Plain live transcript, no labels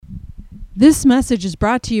This message is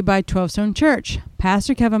brought to you by 12 Stone Church.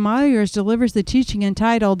 Pastor Kevin Myers delivers the teaching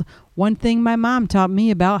entitled, One Thing My Mom Taught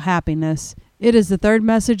Me About Happiness. It is the third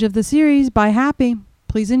message of the series by Happy.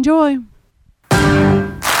 Please enjoy.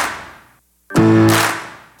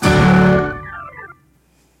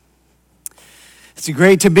 It's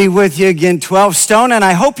great to be with you again, 12 Stone, and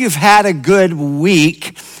I hope you've had a good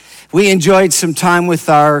week. We enjoyed some time with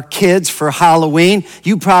our kids for Halloween.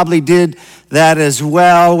 You probably did that as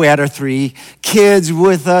well. We had our 3 kids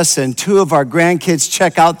with us and 2 of our grandkids.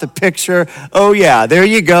 Check out the picture. Oh yeah, there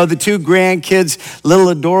you go, the 2 grandkids, little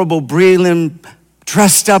adorable Breland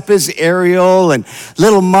dressed up as Ariel and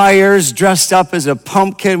little Myers dressed up as a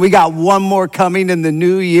pumpkin. We got one more coming in the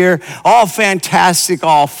new year. All fantastic,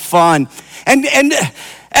 all fun. And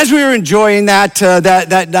as we were enjoying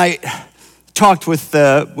that night, talked with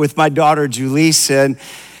my daughter Julissa, and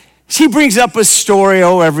she brings up a story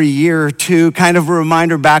every year or two, kind of a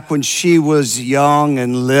reminder back when she was young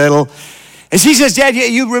and little. And she says, Dad,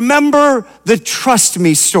 you remember the trust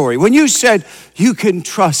me story? When you said, you can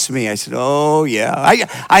trust me. I said, oh yeah,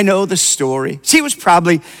 I know the story. She was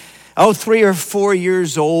probably, 3 or 4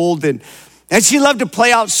 years old, and she loved to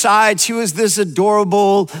play outside. She was this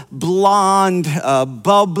adorable, blonde,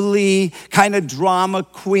 bubbly, kind of drama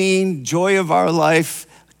queen, joy of our life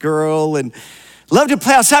girl, and loved to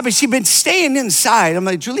play outside, but she'd been staying inside. I'm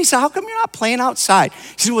like, Julissa, how come you're not playing outside?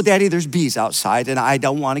 She said, well, Daddy, there's bees outside, and I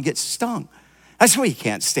don't want to get stung. I said, well, you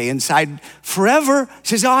can't stay inside forever.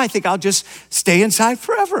 She says, I think I'll just stay inside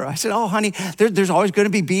forever. I said, honey, there's always going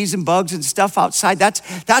to be bees and bugs and stuff outside.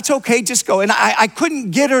 That's okay, just go. And I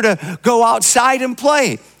couldn't get her to go outside and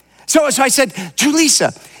play. So I said,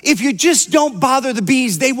 Julissa, if you just don't bother the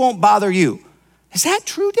bees, they won't bother you. Is that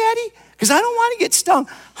true, Daddy? Because I don't want to get stung.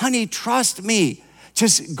 Honey, trust me.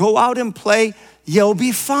 Just go out and play. You'll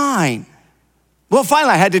be fine. Well,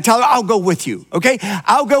 finally, I had to tell her, I'll go with you, okay?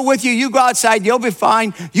 I'll go with you. You go outside. You'll be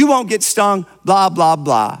fine. You won't get stung, blah, blah,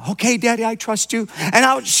 blah. Okay, Daddy, I trust you. And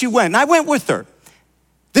out she went. And I went with her.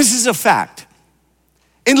 This is a fact.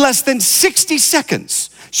 In less than 60 seconds,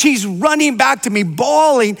 she's running back to me,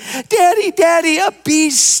 bawling, Daddy, a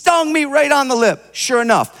bee stung me right on the lip. Sure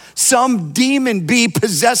enough, some demon bee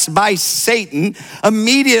possessed by Satan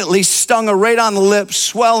immediately stung her right on the lip,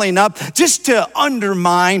 swelling up, just to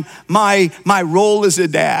undermine my role as a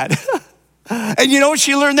dad. And you know what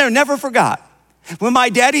she learned there? Never forgot. When my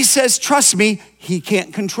daddy says, trust me, he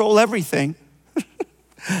can't control everything.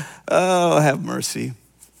 Oh, have mercy.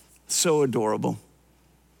 So adorable.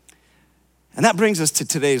 And that brings us to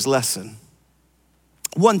today's lesson.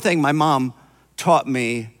 One thing my mom taught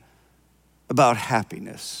me about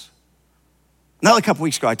happiness. Now, a couple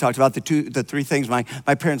weeks ago, I talked about the 3 things my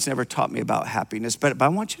parents never taught me about happiness, but I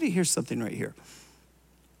want you to hear something right here.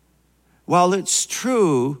 While it's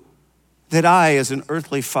true that I, as an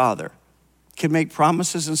earthly father, can make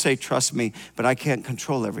promises and say, trust me, but I can't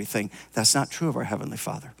control everything, that's not true of our Heavenly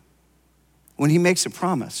Father. When he makes a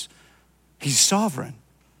promise, he's sovereign.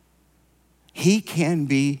 He can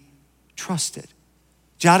be trusted.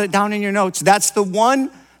 Jot it down in your notes. That's the one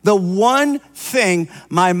thing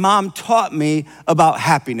my mom taught me about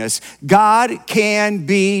happiness. God can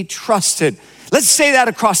be trusted. Let's say that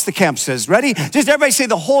across the campuses. Ready? Just everybody say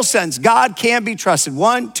the whole sentence. God can be trusted.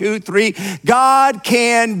 1, 2, 3. God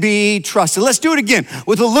can be trusted. Let's do it again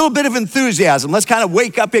with a little bit of enthusiasm. Let's kind of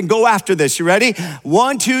wake up and go after this. You ready?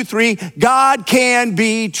 1, 2, 3. God can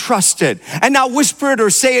be trusted. And now whisper it or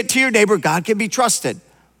say it to your neighbor. God can be trusted.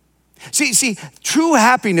 See, true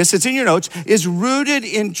happiness, it's in your notes, is rooted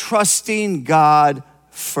in trusting God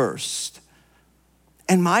first.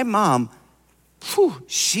 And my mom,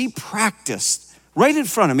 she practiced right in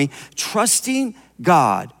front of me, trusting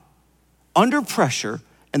God under pressure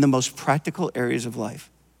in the most practical areas of life.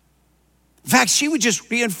 In fact, she would just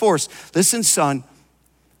reinforce, listen, son,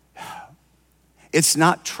 it's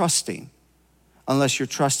not trusting unless you're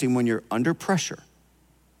trusting when you're under pressure,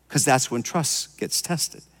 because that's when trust gets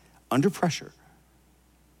tested, under pressure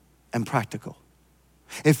and practical.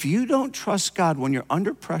 If you don't trust God when you're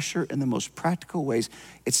under pressure in the most practical ways,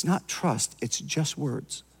 it's not trust, it's just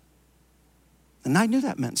words. And I knew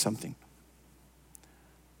that meant something.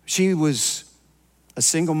 She was a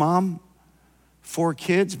single mom, 4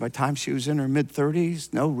 kids. By the time she was in her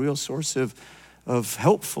mid-30s, no real source of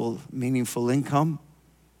helpful, meaningful income.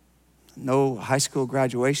 No high school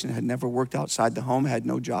graduation, had never worked outside the home, had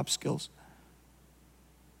no job skills.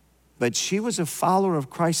 But she was a follower of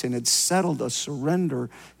Christ and had settled a surrender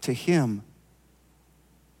to him.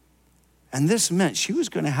 And this meant she was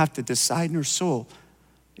going to have to decide in her soul,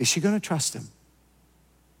 is she going to trust him?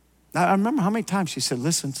 Now, I remember how many times she said,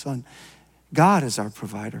 listen, son, God is our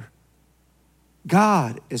provider.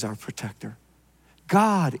 God is our protector.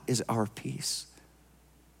 God is our peace.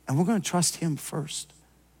 And we're going to trust him first.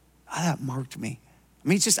 Oh, that marked me. I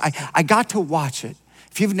mean, I got to watch it.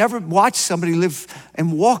 If you've never watched somebody live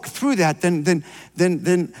and walk through that, then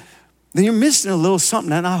you're missing a little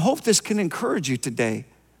something. And I hope this can encourage you today.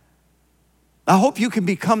 I hope you can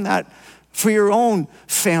become that for your own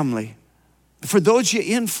family, for those you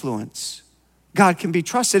influence. God can be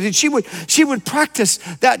trusted. And she would practice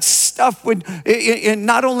that stuff in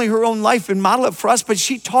not only her own life and model it for us, but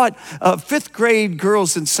she taught fifth grade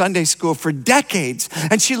girls in Sunday school for decades.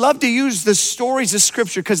 And she loved to use the stories of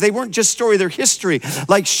scripture because they weren't just story, they're history.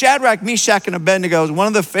 Like Shadrach, Meshach, and Abednego was one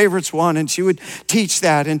of the favorites one, and she would teach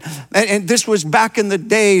that. And this was back in the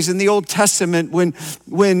days in the Old Testament when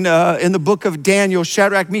in the book of Daniel,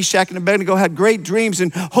 Shadrach, Meshach, and Abednego had great dreams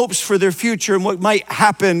and hopes for their future and what might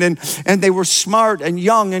happen. And they were smart and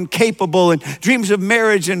young and capable and dreams of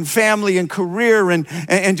marriage and family and career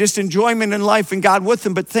and just enjoyment in life and God with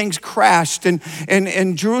them. But things crashed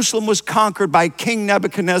and Jerusalem was conquered by King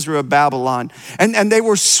Nebuchadnezzar of Babylon. And they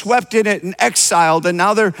were swept in it and exiled. And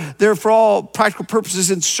now they're for all practical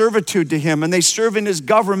purposes in servitude to him. And they serve in his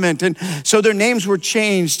government. And so their names were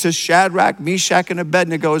changed to Shadrach, Meshach, and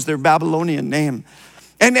Abednego as their Babylonian name.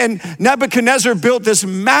 And Nebuchadnezzar built this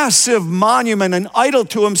massive monument, an idol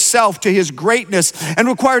to himself, to his greatness, and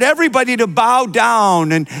required everybody to bow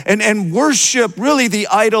down and worship really the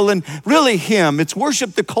idol and really him. It's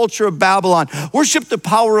worship the culture of Babylon, worship the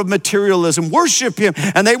power of materialism, worship him.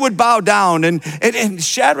 And they would bow down. And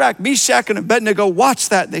Shadrach, Meshach, and Abednego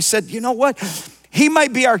watched that. And they said, you know what? He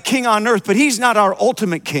might be our king on earth, but he's not our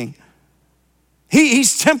ultimate king.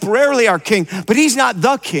 He's temporarily our king, but he's not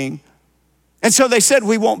the king. And so they said,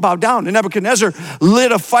 we won't bow down. And Nebuchadnezzar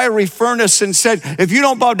lit a fiery furnace and said, if you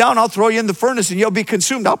don't bow down, I'll throw you in the furnace and you'll be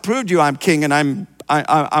consumed. I'll prove to you I'm king and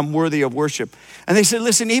I'm worthy of worship. And they said,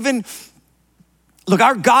 listen, look,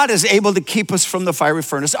 our God is able to keep us from the fiery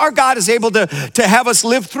furnace. Our God is able to have us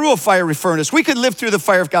live through a fiery furnace. We could live through the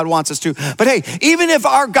fire if God wants us to. But hey, even if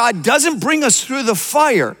our God doesn't bring us through the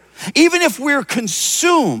fire, even if we're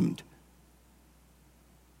consumed,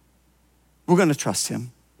 we're going to trust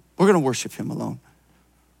him. We're going to worship him alone.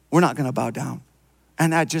 We're not going to bow down.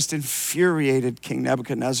 And that just infuriated King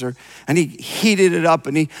Nebuchadnezzar. And he heated it up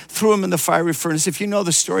and he threw him in the fiery furnace. If you know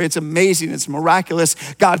the story, it's amazing. It's miraculous.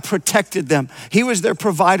 God protected them. He was their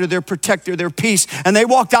provider, their protector, their peace. And they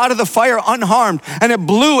walked out of the fire unharmed. And it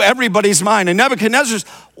blew everybody's mind. And Nebuchadnezzar's,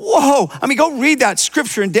 whoa. I mean, go read that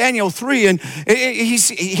scripture in Daniel 3. And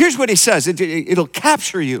here's what he says. It'll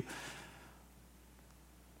capture you.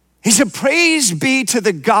 He said, praise be to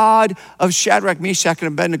the God of Shadrach, Meshach, and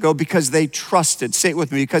Abednego because they trusted. Say it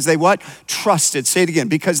with me. Because they what? Trusted. Say it again.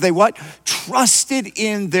 Because they what? Trusted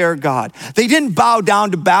in their God. They didn't bow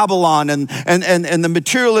down to Babylon and the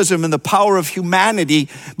materialism and the power of humanity,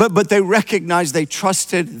 but they recognized they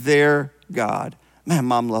trusted their God. Man,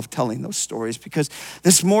 Mom loved telling those stories because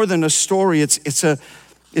it's more than a story. It's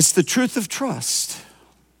the truth of trust.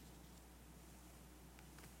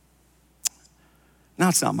 Now,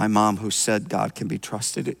 it's not my mom who said God can be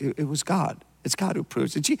trusted. It was God. It's God who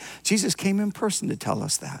proves it. Jesus came in person to tell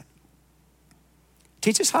us that.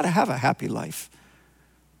 Teach us how to have a happy life.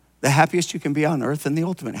 The happiest you can be on earth and the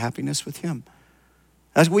ultimate happiness with him.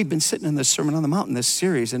 As we've been sitting in this Sermon on the Mount, this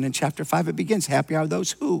series, and in chapter 5 it begins, happy are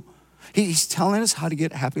those who. He's telling us how to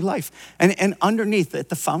get a happy life. And underneath it,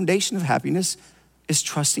 the foundation of happiness is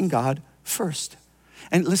trusting God first.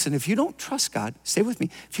 And listen, if you don't trust God, stay with me.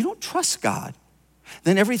 If you don't trust God,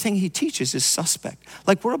 then everything he teaches is suspect.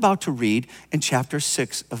 Like we're about to read in chapter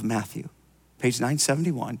 6 of Matthew, page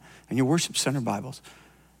 971, in your worship center Bibles.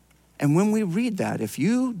 And when we read that, if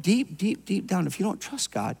you deep down, if you don't trust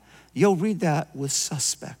God, you'll read that with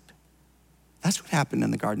suspect. That's what happened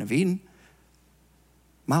in the Garden of Eden.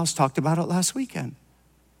 Miles talked about it last weekend.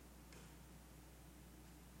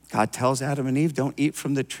 God tells Adam and Eve, don't eat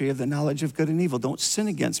from the tree of the knowledge of good and evil. Don't sin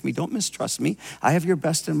against me. Don't mistrust me. I have your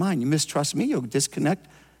best in mind. You mistrust me, you'll disconnect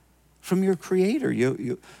from your creator.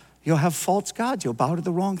 You'll have false gods. You'll bow to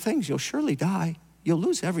the wrong things. You'll surely die. You'll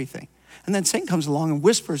lose everything. And then Satan comes along and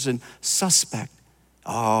whispers and suspect.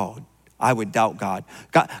 Oh, I would doubt God.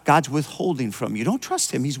 God's withholding from you. Don't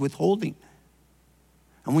trust him. He's withholding.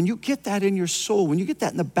 And when you get that in your soul, when you get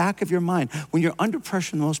that in the back of your mind, when you're under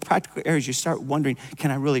pressure in the most practical areas, you start wondering,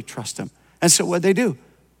 can I really trust him? And so what they do?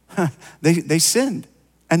 They sinned,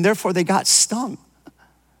 and therefore they got stung.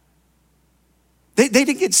 They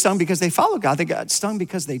didn't get stung because they followed God. They got stung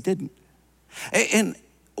because they didn't. And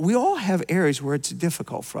we all have areas where it's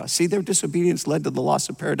difficult for us. See, their disobedience led to the loss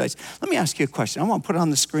of paradise. Let me ask you a question. I want to put it on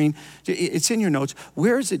the screen. It's in your notes.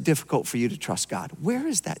 Where is it difficult for you to trust God? Where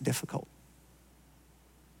is that difficult?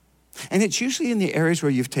 And it's usually in the areas where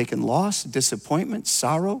you've taken loss, disappointment,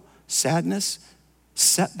 sorrow, sadness,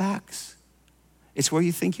 setbacks. It's where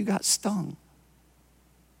you think you got stung.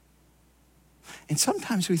 And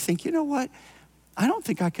sometimes we think, you know what? I don't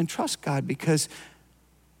think I can trust God because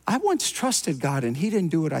I once trusted God and he didn't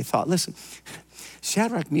do what I thought. Listen,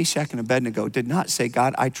 Shadrach, Meshach, and Abednego did not say,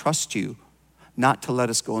 God, I trust you not to let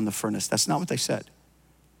us go in the furnace. That's not what they said.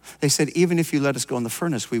 They said, even if you let us go in the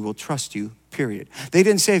furnace, we will trust you, period. They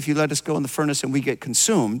didn't say, if you let us go in the furnace and we get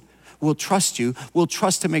consumed, we'll trust you. We'll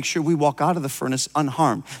trust to make sure we walk out of the furnace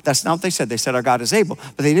unharmed. That's not what they said. They said, our God is able.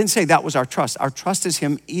 But they didn't say that was our trust. Our trust is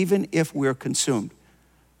him even if we're consumed.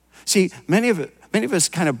 See, many of us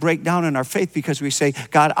kind of break down in our faith because we say,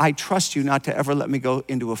 God, I trust you not to ever let me go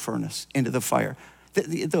into a furnace, into the fire.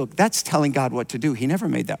 That's telling God what to do. He never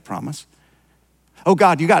made that promise. Oh,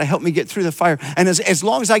 God, you got to help me get through the fire. And as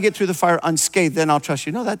long as I get through the fire unscathed, then I'll trust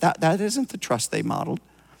you. No, that isn't the trust they modeled.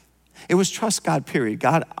 It was trust God, period.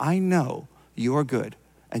 God, I know you are good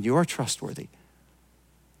and you are trustworthy.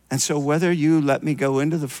 And so whether you let me go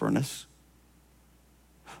into the furnace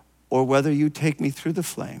or whether you take me through the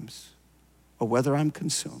flames or whether I'm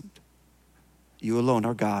consumed, you alone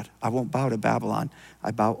are God. I won't bow to Babylon.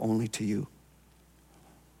 I bow only to you.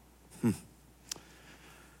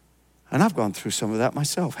 And I've gone through some of that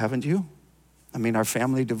myself, haven't you? I mean, our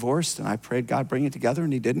family divorced and I prayed God bring it together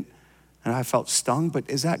and he didn't. And I felt stung, but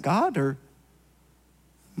is that God or?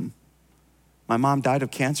 My mom died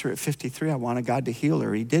of cancer at 53. I wanted God to heal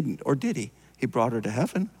her. He didn't, or did he? He brought her to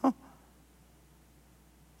heaven. Huh.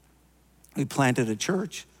 We planted a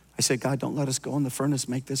church. I said, God, don't let us go in the furnace,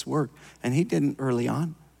 make this work. And he didn't early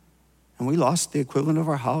on. And we lost the equivalent of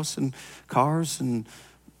our house and cars and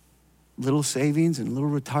little savings and little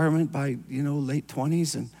retirement by, late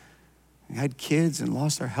 20s. And we had kids and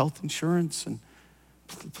lost our health insurance. And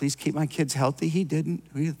please keep my kids healthy. He didn't.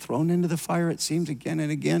 We were thrown into the fire, it seems, again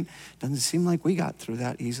and again. Doesn't seem like we got through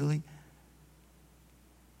that easily.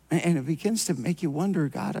 And it begins to make you wonder,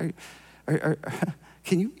 God,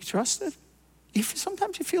 can you be trusted?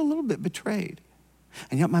 Sometimes you feel a little bit betrayed.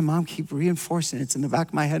 And yet my mom keeps reinforcing it. It's in the back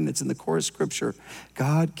of my head and it's in the core of scripture.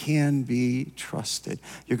 God can be trusted.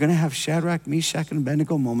 You're going to have Shadrach, Meshach, and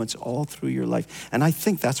Abednego moments all through your life. And I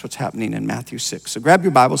think that's what's happening in Matthew 6. So grab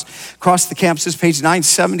your Bibles, cross the campuses, page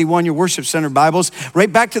 971, your worship center Bibles, right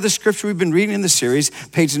back to the scripture we've been reading in the series,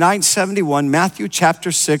 page 971, Matthew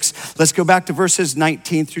chapter 6. Let's go back to verses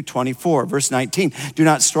 19 through 24. Verse 19, do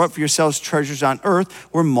not store up for yourselves treasures on earth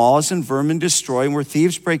where moths and vermin destroy and where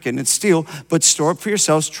thieves break in and steal, but store up for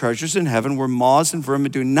yourselves treasures in heaven where moths and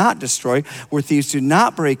vermin do not destroy, where thieves do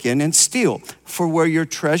not break in and steal. For where your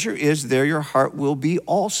treasure is, there your heart will be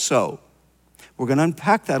also. We're going to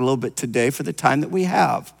unpack that a little bit today for the time that we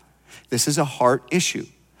have. This is a heart issue.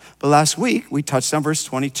 But last week, we touched on verse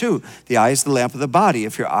 22. The eye is the lamp of the body.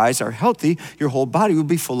 If your eyes are healthy, your whole body will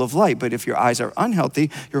be full of light. But if your eyes are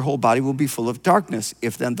unhealthy, your whole body will be full of darkness.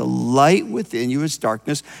 If then the light within you is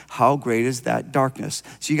darkness, how great is that darkness?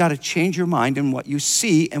 So you got to change your mind in what you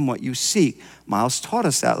see and what you seek. Miles taught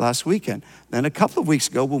us that last weekend. Then a couple of weeks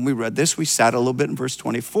ago when we read this, we sat a little bit in verse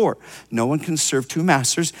 24. No one can serve two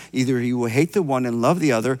masters. Either you will hate the one and love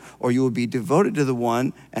the other, or you will be devoted to the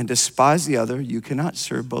one and despise the other. You cannot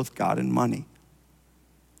serve both God and money.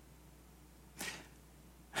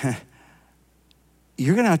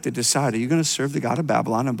 You're going to have to decide, are you going to serve the God of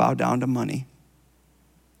Babylon and bow down to money?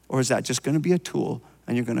 Or is that just going to be a tool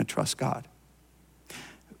and you're going to trust God?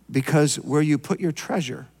 Because where you put your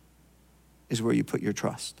treasure is where you put your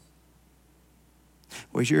trust.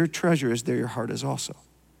 Where your treasure is, there your heart is also.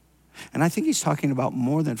 And I think he's talking about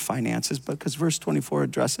more than finances, but because verse 24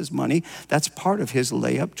 addresses money, that's part of his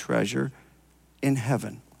lay up treasure in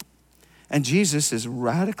heaven. And Jesus is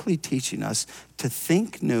radically teaching us to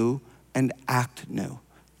think new and act new.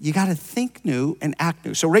 You got to think new and act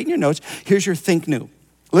new. So write in your notes, here's your think new.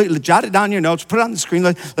 Jot it down in your notes, put it on the screen.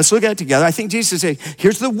 Let's look at it together. I think Jesus is saying,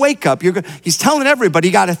 here's the wake up. He's telling everybody,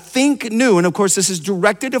 you got to think new. And of course, this is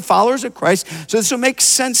directed to followers of Christ. So this will make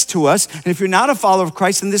sense to us. And if you're not a follower of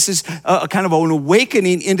Christ, then this is a kind of an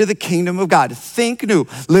awakening into the kingdom of God. Think new.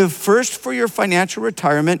 Live first for your financial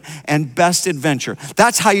retirement and best adventure.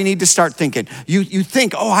 That's how you need to start thinking. You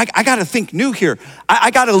think, I got to think new here.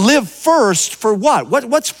 I got to live first for what?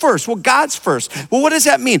 What's first? Well, God's first. Well, what does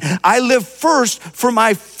that mean? I live first for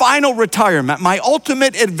my final retirement, my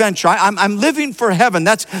ultimate adventure. I'm living for heaven.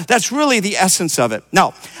 That's really the essence of it.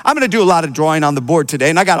 Now, I'm going to do a lot of drawing on the board today,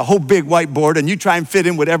 and I got a whole big whiteboard, and you try and fit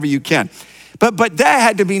in whatever you can. But that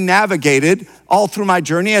had to be navigated all through my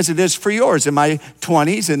journey as it is for yours, in my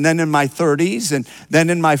 20s and then in my 30s and then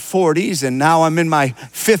in my 40s, and now I'm in my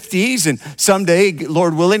 50s, and someday,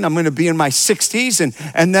 Lord willing, I'm going to be in my 60s,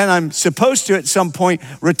 and then I'm supposed to at some point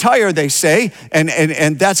retire, they say,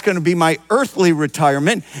 and that's going to be my earthly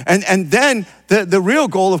retirement. And then the real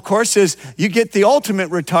goal, of course, is you get the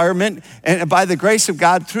ultimate retirement, and by the grace of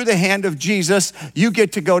God, through the hand of Jesus, you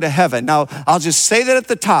get to go to heaven. Now, I'll just say that at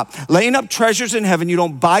the top. Laying up treasures in heaven, you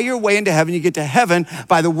don't buy your way into heaven, you get to heaven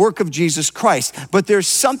by the work of Jesus Christ. But there's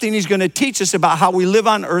something he's going to teach us about how we live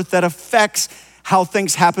on earth that affects how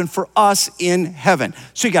things happen for us in heaven.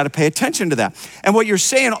 So you got to pay attention to that. And what he's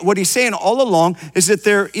saying all along is that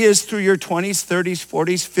there is, through your 20s, 30s,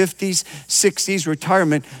 40s, 50s, 60s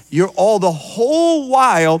retirement, you're all the whole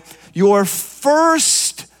while your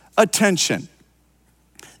first attention.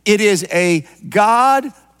 It is a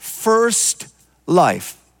God first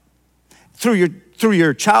life. Through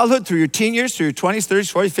your childhood, through your teen years, through your 20s,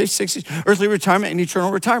 30s, 40s, 50s, 60s, earthly retirement and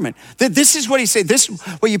eternal retirement. This is what he said. This is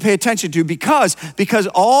what you pay attention to because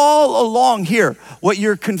all along here, what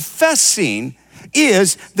you're confessing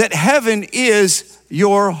is that heaven is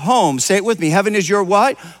your home. Say it with me. Heaven is your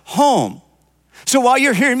what? Home. So while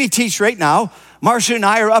you're hearing me teach right now, Marcia and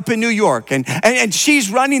I are up in New York, and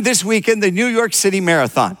she's running this weekend the New York City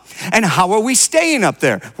Marathon. And how are we staying up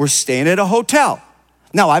there? We're staying at a hotel.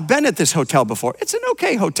 Now, I've been at this hotel before. It's an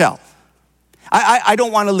okay hotel. I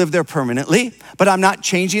don't want to live there permanently, but I'm not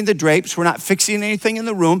changing the drapes. We're not fixing anything in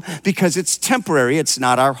the room because it's temporary. It's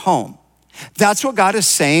not our home. That's what God is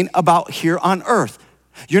saying about here on earth.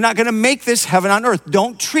 You're not going to make this heaven on earth.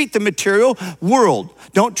 Don't treat the material world.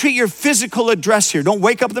 Don't treat your physical address here. Don't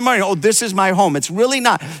wake up in the morning, oh, this is my home. It's really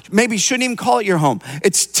not. Maybe you shouldn't even call it your home.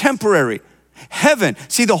 It's temporary. Heaven,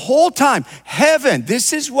 see, the whole time, heaven,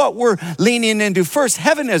 this is what we're leaning into first.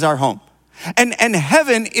 Heaven is our home. And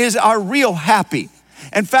heaven is our real happy.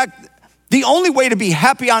 In fact, the only way to be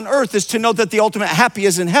happy on earth is to know that the ultimate happy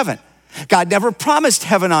is in heaven. God never promised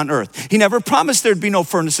heaven on earth. He never promised there'd be no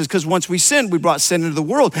furnaces because once we sinned, we brought sin into the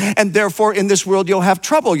world. And therefore, in this world, you'll have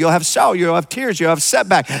trouble, you'll have sorrow, you'll have tears, you'll have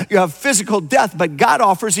setback, you'll have physical death, but God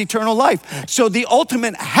offers eternal life. So the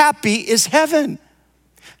ultimate happy is heaven.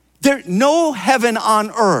 There's no heaven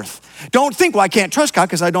on earth. Don't think, well, I can't trust God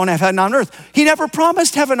because I don't have heaven on earth. He never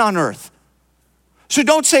promised heaven on earth. So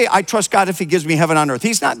don't say, I trust God if he gives me heaven on earth.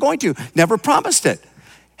 He's not going to. Never promised it.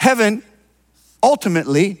 Heaven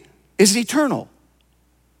ultimately is eternal.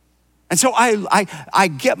 And so I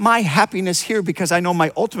get my happiness here because I know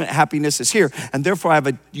my ultimate happiness is here. And therefore I have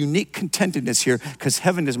a unique contentedness here because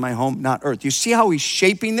heaven is my home, not earth. You see how he's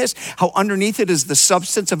shaping this? How underneath it is the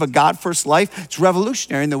substance of a God-first life? It's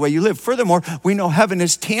revolutionary in the way you live. Furthermore, we know heaven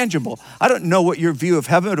is tangible. I don't know what your view of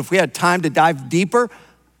heaven, but if we had time to dive deeper,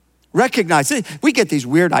 recognize it. We get these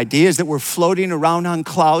weird ideas that we're floating around on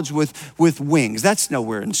clouds with wings. That's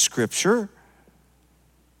nowhere in Scripture.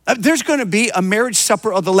 There's going to be a marriage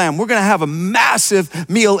supper of the Lamb. We're going to have a massive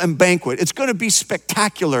meal and banquet. It's going to be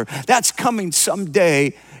spectacular. That's coming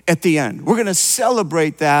someday at the end. We're going to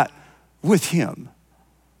celebrate that with him.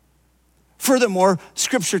 Furthermore,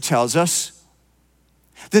 Scripture tells us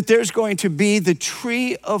that there's going to be the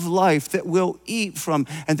tree of life that we'll eat from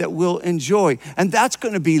and that we'll enjoy. And that's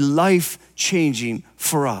going to be life-changing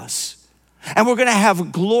for us. And we're going to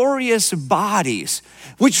have glorious bodies,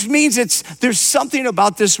 which means there's something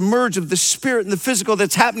about this merge of the spirit and the physical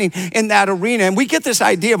that's happening in that arena. And we get this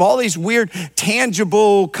idea of all these weird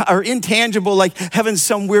tangible or intangible, like heaven's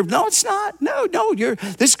some weird. No, it's not. No.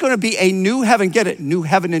 This is going to be a new heaven. Get it? New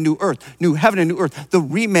heaven and new earth. New heaven and new earth. The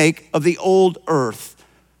remake of the old earth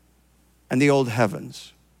and the old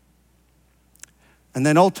heavens. And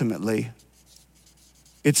then ultimately,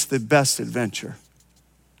 it's the best adventure.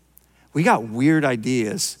 We got weird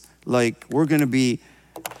ideas, like we're going to be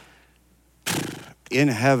in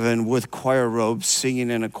heaven with choir robes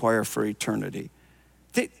singing in a choir for eternity.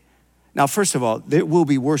 Now, first of all, there will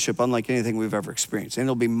be worship unlike anything we've ever experienced, and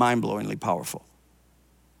it'll be mind-blowingly powerful.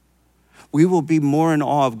 We will be more in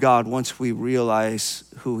awe of God once we realize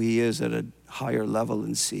who he is at a higher level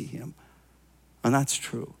and see him. And that's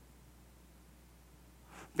true.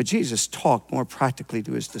 But Jesus talked more practically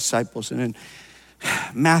to his disciples, and in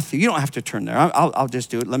Matthew, you don't have to turn there. I'll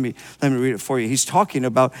just do it. Let me read it for you. He's talking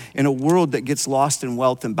about in a world that gets lost in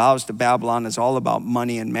wealth and bows to Babylon, is all about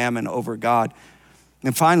money and mammon over God.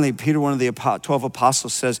 And finally, Peter, one of the 12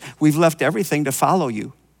 apostles, says, we've left everything to follow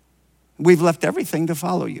you. We've left everything to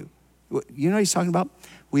follow you. You know what he's talking about?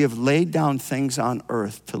 We have laid down things on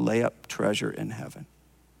earth to lay up treasure in heaven.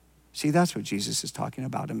 See, that's what Jesus is talking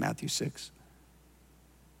about in Matthew 6.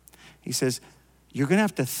 He says, you're going to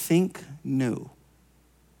have to think new.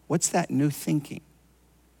 What's that new thinking?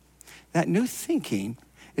 That new thinking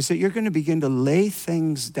is that you're going to begin to lay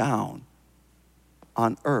things down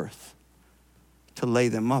on earth to lay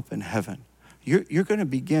them up in heaven. You're going to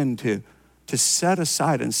begin to set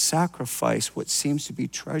aside and sacrifice what seems to be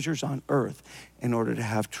treasures on earth in order to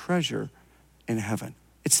have treasure in heaven.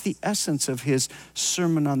 It's the essence of his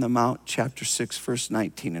Sermon on the Mount, chapter 6, verse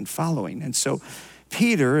 19 and following. And so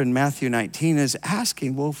Peter in Matthew 19 is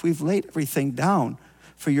asking, well, if we've laid everything down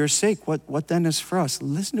for your sake, what then is for us?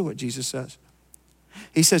 Listen to what Jesus says.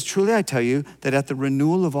 He says, truly I tell you that at the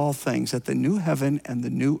renewal of all things, at the new heaven and the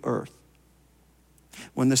new earth,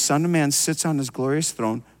 when the Son of Man sits on his glorious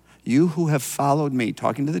throne, you who have followed me,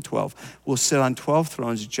 talking to the 12, will sit on 12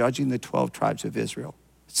 thrones judging the 12 tribes of Israel.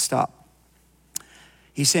 Stop.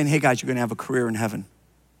 He's saying, hey guys, you're going to have a career in heaven.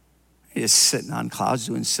 You're just sitting on clouds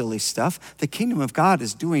doing silly stuff. The kingdom of God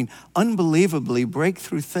is doing unbelievably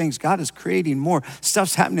breakthrough things. God is creating more.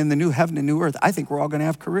 Stuff's happening in the new heaven and new earth. I think we're all going to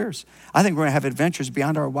have careers. I think we're going to have adventures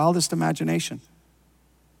beyond our wildest imagination.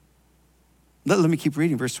 Let me keep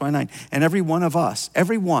reading, verse 29. And every one of us,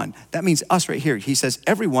 everyone, that means us right here. He says,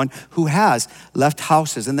 everyone who has left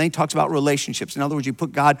houses. And then he talks about relationships. In other words, you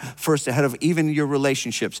put God first ahead of even your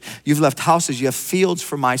relationships. You've left houses, you have fields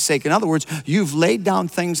for my sake. In other words, you've laid down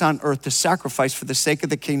things on earth to sacrifice for the sake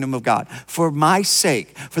of the kingdom of God. For my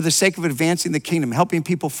sake, for the sake of advancing the kingdom, helping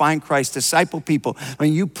people find Christ, disciple people.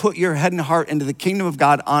 When you put your head and heart into the kingdom of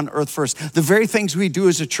God on earth first, the very things we do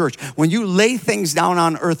as a church, when you lay things down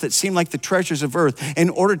on earth that seem like the treasure of earth in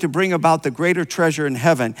order to bring about the greater treasure in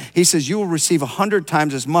heaven, he says, you will receive 100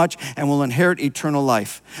 times as much and will inherit eternal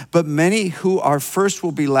life. But many who are first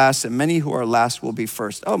will be last, and many who are last will be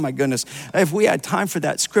first. Oh my goodness. If we had time for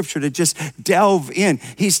that scripture to just delve in,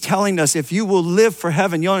 he's telling us if you will live for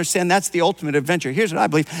heaven, you'll understand that's the ultimate adventure. Here's what I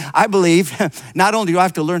believe. I believe not only do I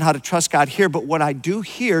have to learn how to trust God here, but what I do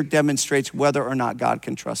here demonstrates whether or not God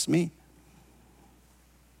can trust me.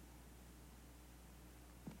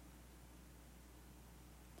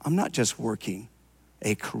 I'm not just working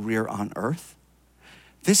a career on earth.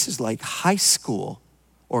 This is like high school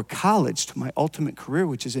or college to my ultimate career,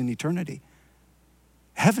 which is in eternity.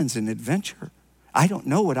 Heaven's an adventure. I don't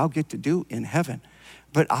know what I'll get to do in heaven,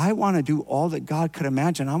 but I want to do all that God could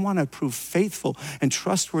imagine. I want to prove faithful and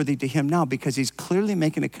trustworthy to him now, because he's clearly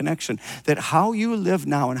making a connection that how you live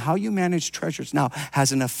now and how you manage treasures now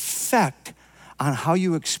has an effect on how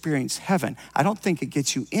you experience heaven. I don't think it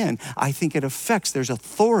gets you in. I think it affects. There's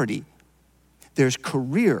authority, there's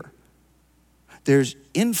career, there's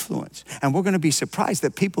influence. And we're going to be surprised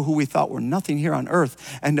that people who we thought were nothing here on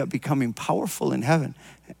earth end up becoming powerful in heaven.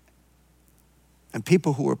 And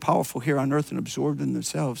people who were powerful here on earth and absorbed in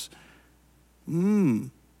themselves, maybe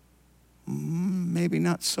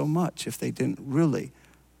not so much if they didn't really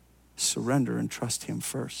surrender and trust him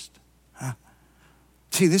first.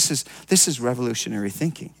 See, this is revolutionary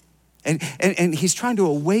thinking. And he's trying to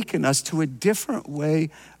awaken us to a different way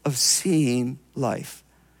of seeing life.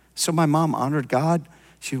 So my mom honored God.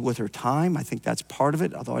 With her time, I think that's part of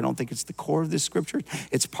it, although I don't think it's the core of this scripture.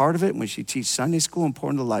 It's part of it. When she teaches Sunday school and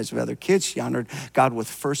poured into the lives of other kids, she honored God with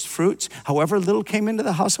first fruits. However little came into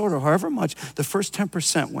the household or however much, the first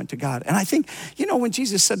 10% went to God. And I think, when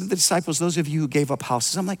Jesus said to the disciples, those of you who gave up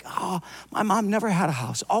houses, I'm like, my mom never had a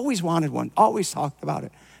house, always wanted one, always talked about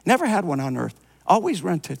it, never had one on earth, always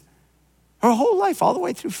rented. Her whole life, all the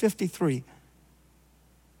way through 53.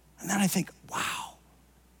 And then I think, wow,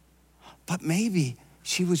 but maybe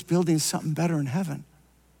she was building something better in heaven.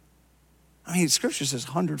 I mean, scripture says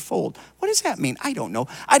 100-fold. What does that mean? I don't know.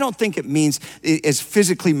 I don't think it means as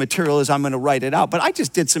physically material as I'm going to write it out, but I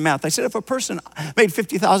just did some math. I said if a person made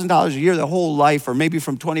 $50,000 a year their whole life, or maybe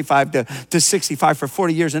from 25 to 65 for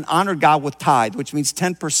 40 years, and honored God with tithe, which means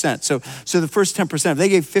 10%. So the first 10%, if they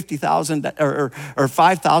gave $50,000 or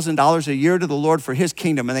 $5,000 a year to the Lord for his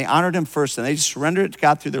kingdom, and they honored him first, and they just surrendered it to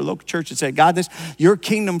God through their local church and said, God, your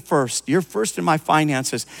kingdom first. You're first in my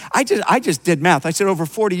finances. I just did math. I said over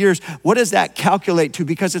 40 years, what does that calculate to?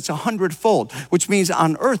 Because it's 100-fold, which means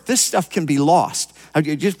on earth, this stuff can be lost.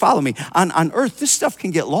 Just follow me. On earth, this stuff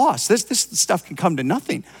can get lost. This stuff can come to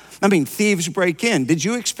nothing. I mean, thieves break in. Did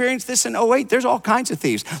you experience this in 08? There's all kinds of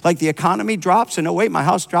thieves. Like the economy drops in 08. My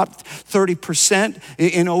house dropped 30%.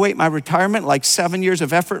 In 08, my retirement, like 7 years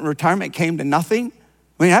of effort in retirement came to nothing.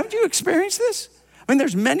 I mean, haven't you experienced this? I mean,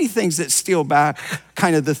 there's many things that steal back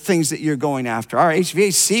kind of the things that you're going after. Our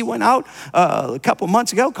HVAC went out a couple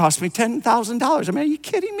months ago, cost me $10,000. I mean, are you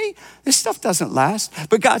kidding me? This stuff doesn't last.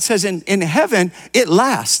 But God says in heaven, it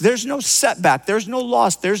lasts. There's no setback. There's no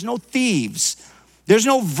loss. There's no thieves. There's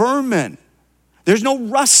no vermin. There's no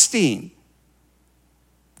rusting.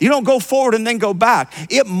 You don't go forward and then go back.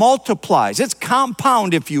 It multiplies. It's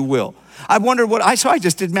compound, if you will. I wondered so I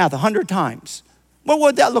just did math 100 times. What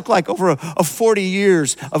would that look like over a 40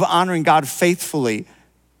 years of honoring God faithfully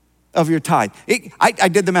of your tithe? I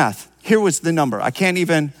did the math. Here was the number. I can't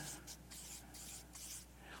even.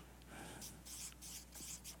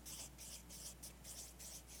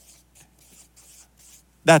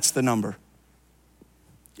 That's the number.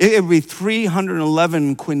 It would be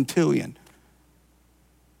 311 quintillion.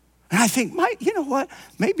 And I think, you know what?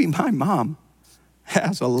 Maybe my mom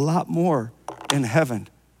has a lot more in heaven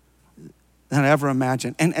than I ever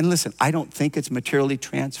imagined. And listen, I don't think it's materially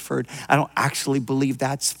transferred. I don't actually believe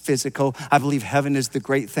that's physical. I believe heaven is the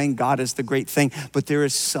great thing. God is the great thing. But there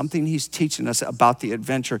is something he's teaching us about the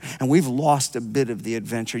adventure. And we've lost a bit of the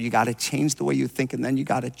adventure. You got to change the way you think, and then you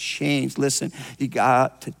got to change. Listen, you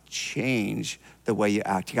got to change the way you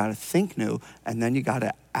act. You got to think new, and then you got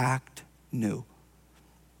to act new.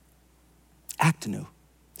 Act new.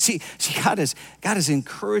 See, God is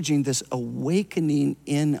encouraging this awakening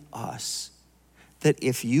in us that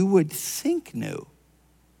if you would think new,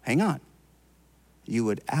 hang on, you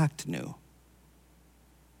would act new.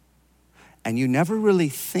 And you never really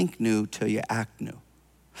think new till you act new.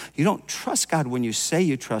 You don't trust God when you say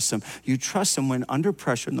you trust him. You trust him when under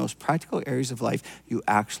pressure in those practical areas of life, you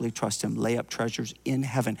actually trust him. Lay up treasures in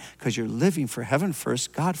heaven because you're living for heaven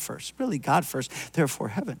first, God first. Really, God first, therefore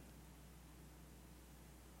heaven.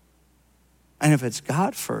 And if it's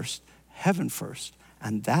God first, heaven first,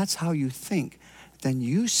 and that's how you think, then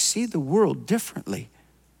you see the world differently.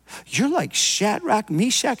 You're like Shadrach,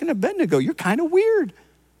 Meshach, and Abednego. You're kind of weird.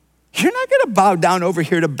 You're not going to bow down over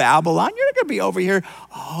here to Babylon. You're not going to be over here,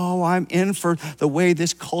 I'm in for the way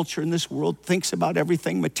this culture and this world thinks about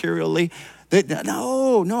everything materially.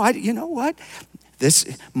 No, you know what?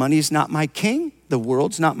 This money's not my king. The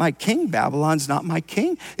world's not my king. Babylon's not my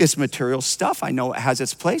king. It's material stuff. I know it has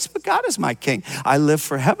its place, but God is my king. I live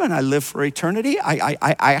for heaven. I live for eternity. I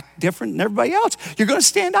act different than everybody else. You're going to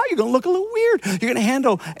stand out. You're going to look a little weird. You're going to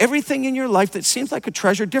handle everything in your life that seems like a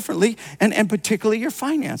treasure differently, and particularly your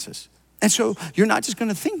finances. And so you're not just going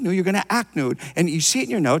to think new, you're going to act new. And you see it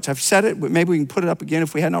in your notes. I've said it, but maybe we can put it up again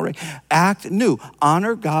if we hadn't already. Act new.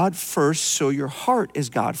 Honor God first so your heart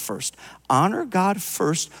is God first. Honor God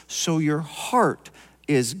first so your heart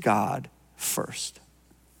is God first.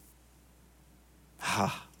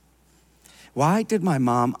 Why did my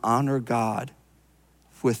mom honor God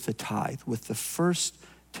with the tithe, with the first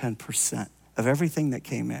 10% of everything that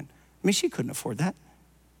came in? I mean, she couldn't afford that.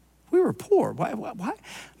 We were poor. Why?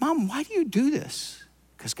 Mom, why do you do this?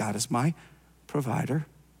 Because God is my provider.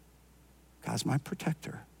 God's my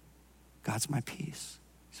protector. God's my peace.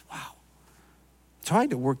 Wow. So I had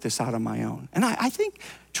to work this out on my own. And I think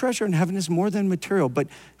treasure in heaven is more than material. But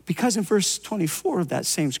because in verse 24 of that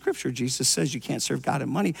same scripture, Jesus says you can't serve God and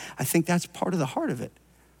money, I think that's part of the heart of it.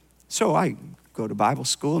 So I go to Bible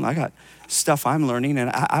school, and I got stuff I'm learning, and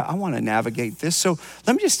I want to navigate this. So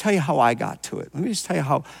let me just tell you how I got to it. Let me just tell you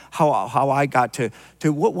how I got to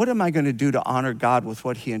what am I going to do to honor God with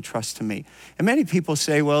what he entrusts to me. And many people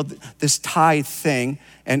say, well, this tithe thing,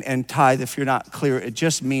 and tithe, if you're not clear, it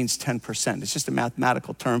just means 10%. It's just a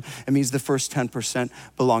mathematical term. It means the first 10%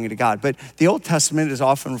 belonging to God. But the Old Testament is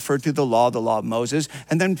often referred to the law of Moses,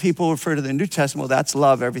 and then people refer to the New Testament, well, that's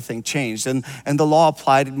love, everything changed. And the law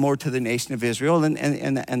applied more to the nation of Israel,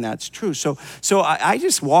 and that's true. So I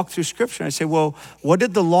just walk through scripture and I say, well, what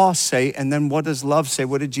did the law say? And then what does love say?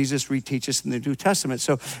 What did Jesus reteach us in the New Testament?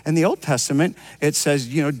 So in the Old Testament, it says,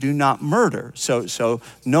 do not murder. So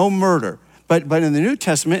no murder. But in the New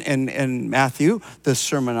Testament, in Matthew, the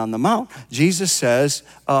Sermon on the Mount, Jesus says,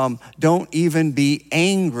 don't even be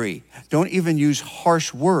angry. Don't even use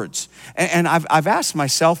harsh words. And I've asked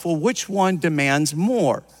myself, well, which one demands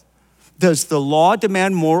more? Does the law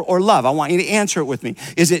demand more or love? I want you to answer it with me.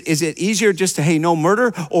 Is it easier just to, hey, no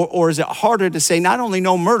murder? Or is it harder to say not only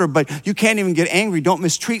no murder, but you can't even get angry. Don't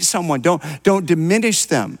mistreat someone. Don't diminish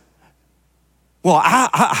them. Well,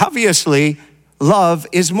 obviously, love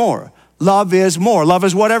is more. Love is more. Love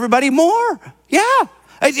is what, everybody? More. Yeah.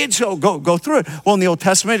 So go through it. Well, in the Old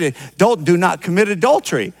Testament, do not commit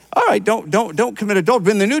adultery. All right, don't commit adultery.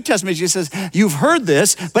 But in the New Testament, it says, you've heard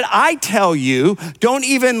this, but I tell you, don't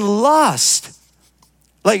even lust.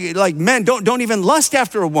 Like men, don't even lust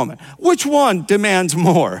after a woman. Which one demands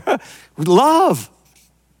more? Love.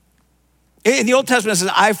 In the Old Testament, it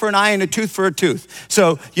says eye for an eye and a tooth for a tooth.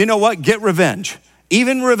 So you know what? Get revenge,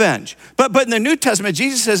 even revenge. But in the New Testament,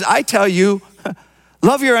 Jesus says, I tell you,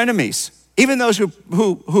 love your enemies, even those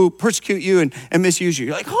who persecute you and misuse you.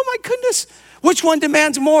 You're like, oh my goodness, which one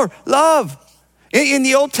demands more? Love. In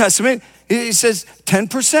the Old Testament, it says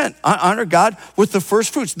 10%, honor God with the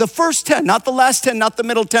first fruits. The first 10, not the last 10, not the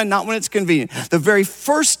middle 10, not when it's convenient. The very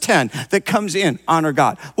first 10 that comes in, honor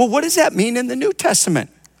God. Well, what does that mean in the New Testament?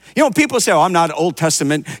 You know, people say, oh, I'm not an Old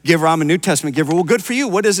Testament giver, I'm a New Testament giver. Well, good for you.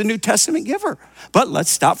 What is a New Testament giver? But let's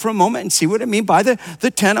stop for a moment and see what I mean by the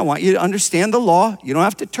 10. I want you to understand the law. You don't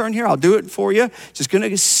have to turn here. I'll do it for you. Just going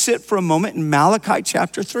to sit for a moment in Malachi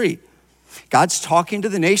chapter 3. God's talking to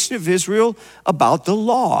the nation of Israel about the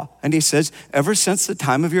law. And he says, ever since the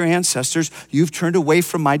time of your ancestors, you've turned away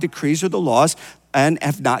from my decrees or the laws and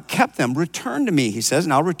have not kept them. Return to me, he says,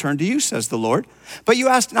 and I'll return to you, says the Lord. But you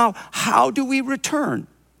ask now, how do we return?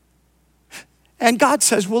 And God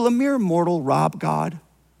says, will a mere mortal rob God?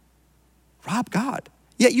 Rob God?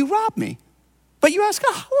 Yet you rob me. But you ask,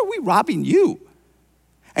 how are we robbing you?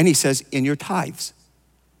 And he says, in your tithes.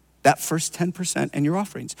 That first 10% and your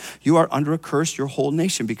offerings. You are under a curse, your whole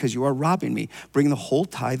nation, because you are robbing me. Bring the whole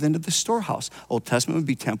tithe into the storehouse. Old Testament would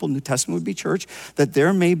be temple, New Testament would be church, that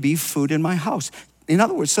there may be food in my house. In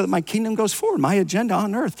other words, so that my kingdom goes forward, my agenda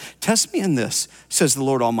on earth. Test me in this, says the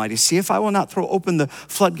Lord Almighty. See if I will not throw open the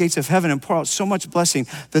floodgates of heaven and pour out so much blessing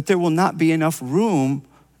that there will not be room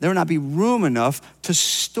enough to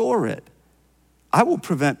store it. I will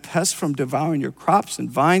prevent pests from devouring your crops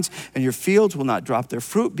and vines, and your fields will not drop their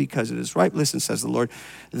fruit because it is ripe. Listen, says the Lord.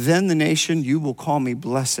 Then the nation, you will call me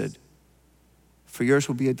blessed, for yours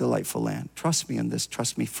will be a delightful land. Trust me in this.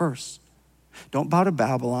 Trust me first. Don't bow to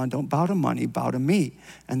Babylon. Don't bow to money. Bow to me.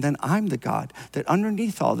 And then I'm the God that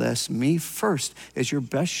underneath all this, me first is your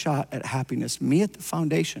best shot at happiness. Me at the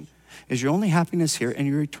foundation is your only happiness here and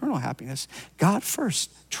your eternal happiness. God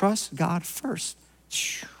first. Trust God first.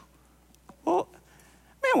 Well,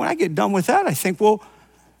 man, when I get done with that, I think, well,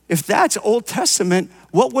 if that's Old Testament,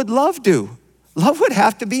 what would love do? Love would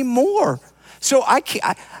have to be more. So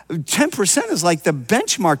 10% is like the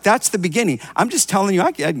benchmark. That's the beginning. I'm just telling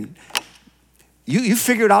you, you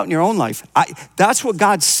figure it out in your own life. That's what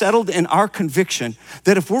God settled in our conviction,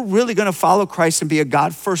 that if we're really going to follow Christ and be a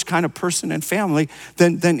God first kind of person and family,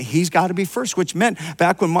 then he's got to be first, which meant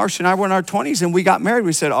back when Marcia and I were in our 20s and we got married,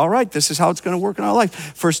 we said, all right, this is how it's going to work in our life.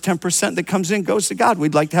 First 10% that comes in goes to God.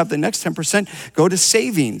 We'd like to have the next 10% go to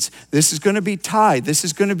savings. This is going to be tithe. This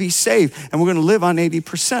is going to be saved. And we're going to live on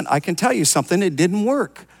 80%. I can tell you something, it didn't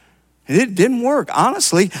work. It didn't work.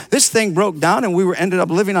 Honestly, this thing broke down and we ended up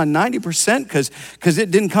living on 90% because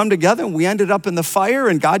it didn't come together and we ended up in the fire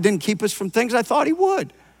and God didn't keep us from things I thought he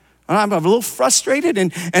would. And I'm a little frustrated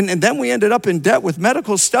and then we ended up in debt with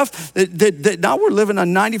medical stuff that now we're living on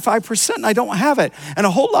 95% and I don't have it. And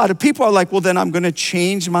a whole lot of people are like, well, then I'm going to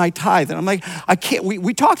change my tithe. And I'm like, I can't,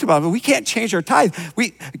 we talked about it, but we can't change our tithe.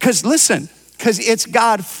 Because it's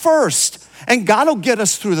God first. And God will get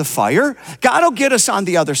us through the fire. God will get us on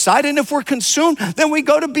the other side. And if we're consumed, then we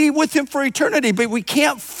go to be with him for eternity. But we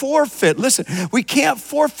can't forfeit. Listen, we can't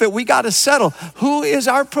forfeit. We got to settle. Who is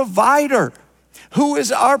our provider? Who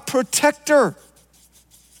is our protector?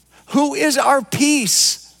 Who is our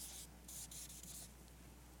peace?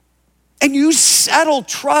 And you settle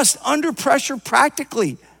trust under pressure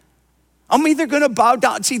practically. I'm either going to bow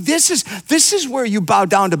down. See, this is where you bow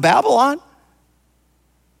down to Babylon.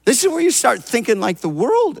 This is where you start thinking like the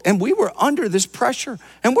world. And we were under this pressure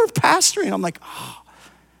and we're pastoring. I'm like, oh,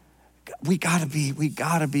 we gotta be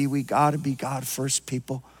God first,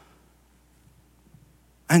 people.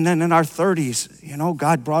 And then in our 30s,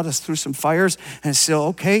 God brought us through some fires and said,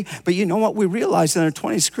 okay, but you know what? We realized in our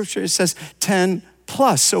 20s scripture, it says 10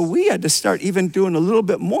 plus. So we had to start even doing a little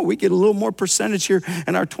bit more. We get a little more percentage here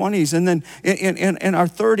in our 20s. And then in our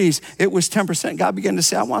 30s, it was 10%. God began to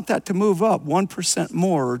say, I want that to move up 1%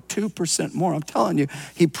 more or 2% more. I'm telling you,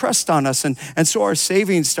 he pressed on us. And so our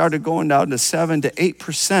savings started going down to 7 to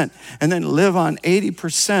 8% and then live on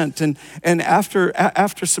 80%. And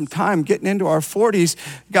after some time getting into our 40s,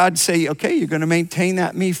 God say, okay, you're going to maintain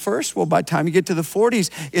that me first. Well, by the time you get to the 40s,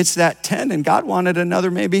 it's that 10 and God wanted another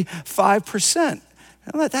maybe 5%.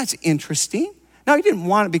 Now, that's interesting. Now, he didn't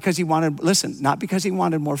want it because not because he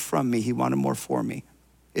wanted more from me, he wanted more for me.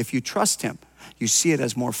 If you trust him, you see it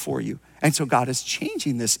as more for you. And so God is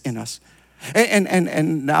changing this in us.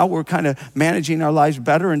 And now we're kind of managing our lives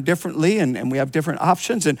better and differently, and we have different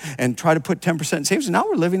options and try to put 10% in savings. And now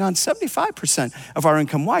we're living on 75% of our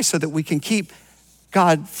income. Why? So that we can keep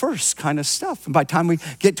God first kind of stuff. And by the time we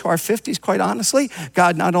get to our 50s, quite honestly,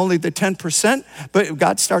 God, not only the 10%, but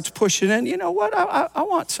God starts pushing in, you know what, I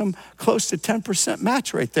want some close to 10%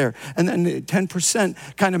 match right there. And then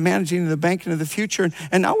 10% kind of managing the bank into the future.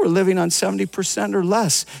 And now we're living on 70% or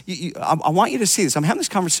less. I want you to see this. I'm having this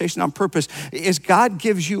conversation on purpose. As God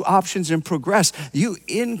gives you options and progress, you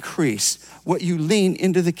increase what you lean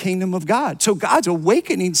into the kingdom of God. So God's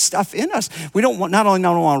awakening stuff in us. We don't want, not only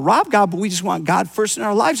want to rob God, but we just want God first in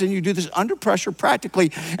our lives. And you do this under pressure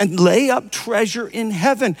practically and lay up treasure in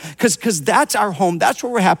heaven because that's our home. That's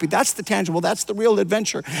where we're happy. That's the tangible. That's the real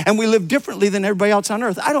adventure. And we live differently than everybody else on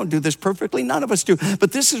earth. I don't do this perfectly. None of us do.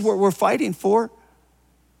 But this is what we're fighting for.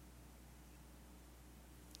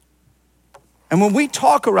 And when we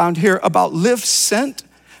talk around here about live sent,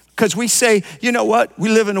 because we say, you know what? We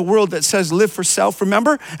live in a world that says live for self,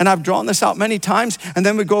 remember? And I've drawn this out many times. And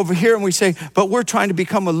then we go over here and we say, but we're trying to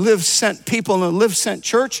become a live sent people and a live sent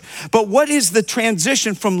church. But what is the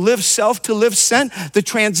transition from live self to live sent? The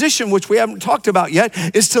transition, which we haven't talked about yet,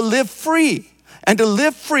 is to live free. And to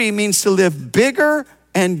live free means to live bigger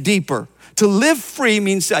and deeper. To live free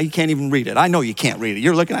means, you can't even read it. I know you can't read it.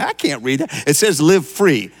 You're looking, I can't read it. It says live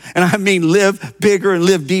free. And I mean live bigger and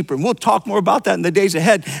live deeper. And we'll talk more about that in the days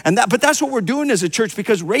ahead. But that's what we're doing as a church,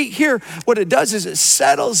 because right here, what it does is it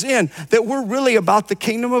settles in that we're really about the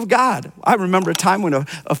kingdom of God. I remember a time when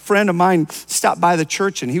a friend of mine stopped by the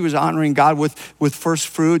church and he was honoring God with first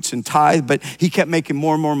fruits and tithe, but he kept making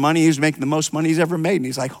more and more money. He was making the most money he's ever made. And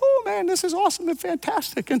he's like, oh man, this is awesome and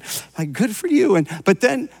fantastic. And like, good for you. But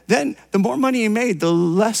then the more money he made, the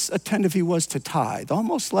less attentive he was to tithe.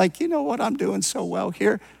 Almost like, you know what, I'm doing so well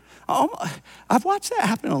here. I've watched that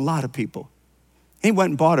happen to a lot of people. He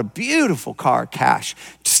went and bought a beautiful car, cash.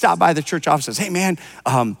 Stopped by the church office and says, hey man,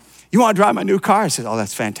 you want to drive my new car? I said, oh,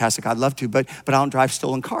 that's fantastic. I'd love to, but I don't drive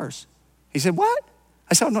stolen cars. He said, what?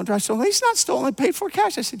 I said, I don't drive stolen. He's not stolen. I paid for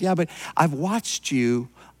cash. I said, yeah, but I've watched you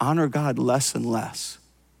honor God less and less.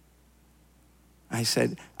 I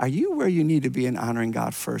said, are you where you need to be in honoring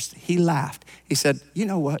God first? He laughed. He said, you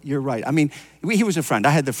know what? You're right. I mean, he was a friend. I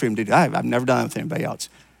had the freedom to do it. I've never done it with anybody else.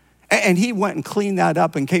 And he went and cleaned that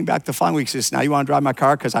up and came back the following week. He says, now you want to drive my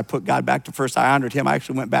car? Because I put God back to first. I honored him. I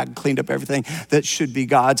actually went back and cleaned up everything that should be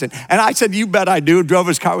God's. And I said, you bet I do. Drove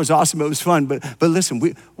his car. It was awesome. It was fun. But listen,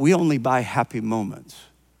 we only buy happy moments.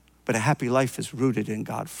 But a happy life is rooted in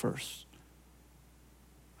God first.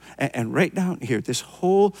 And right down here, this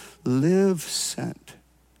whole live sent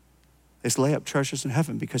is lay up treasures in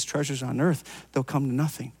heaven, because treasures on earth, they'll come to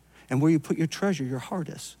nothing. And where you put your treasure, your heart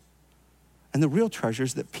is. And the real treasure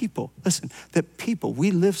is that people,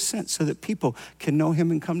 we live sent so that people can know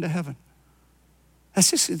him and come to heaven.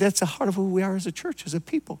 That's the heart of who we are as a church, as a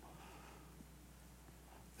people.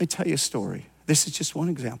 Let me tell you a story. This is just one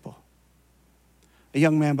example. A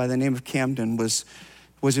young man by the name of Camden was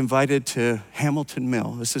invited to Hamilton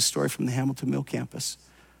Mill. This is a story from the Hamilton Mill campus.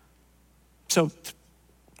 So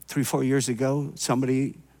 3-4 years ago,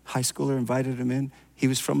 somebody, high schooler, invited him in. He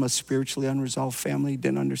was from a spiritually unresolved family,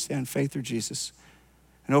 didn't understand faith or Jesus.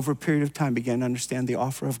 And over a period of time began to understand the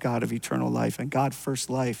offer of God of eternal life and God first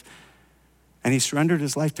life. And he surrendered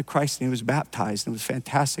his life to Christ and he was baptized. And it was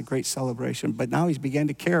fantastic, great celebration. But now he's began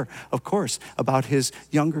to care, of course, about his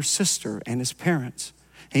younger sister and his parents.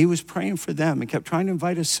 And he was praying for them and kept trying to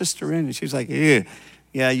invite his sister in. And she was like,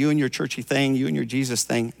 yeah, you and your churchy thing, you and your Jesus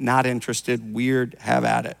thing, not interested, weird, have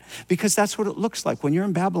at it. Because that's what it looks like. When you're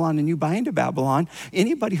in Babylon and you buy into Babylon,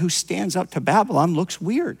 anybody who stands up to Babylon looks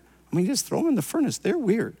weird. I mean, just throw them in the furnace. They're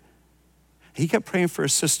weird. He kept praying for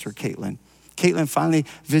his sister, Caitlin. Caitlin finally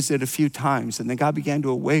visited a few times, and then God began to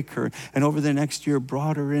awake her, and over the next year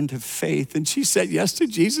brought her into faith, and she said yes to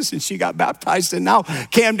Jesus, and she got baptized, and now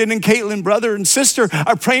Camden and Caitlin, brother and sister,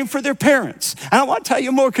 are praying for their parents. And I want to tell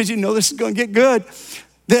you more because you know this is going to get good.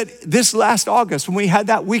 That this last August, when we had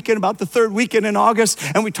that weekend, about the third weekend in August,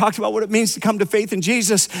 and we talked about what it means to come to faith in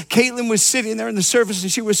Jesus, Caitlin was sitting there in the service, and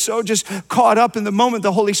she was so just caught up in the moment.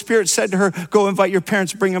 The Holy Spirit said to her, go invite your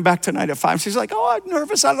parents, bring them back tonight at 5. She's like, oh, I'm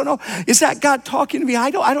nervous. I don't know. Is that God talking to me?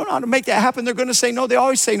 I don't know how to make that happen. They're going to say no. They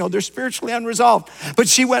always say no. They're spiritually unresolved. But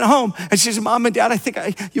she went home, and she said, Mom and Dad, I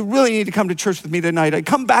think you really need to come to church with me tonight.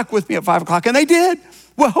 Come back with me at 5 o'clock. And they did.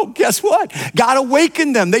 Well, guess what? God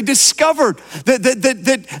awakened them. They discovered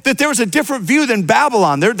that there was a different view than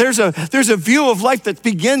Babylon. There's a view of life that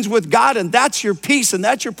begins with God, and that's your peace, and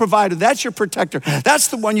that's your provider, that's your protector. That's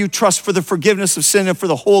the one you trust for the forgiveness of sin and for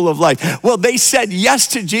the whole of life. Well, they said yes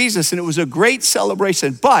to Jesus, and it was a great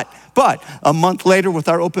celebration. But But a month later with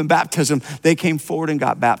our open baptism, they came forward and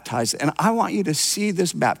got baptized. And I want you to see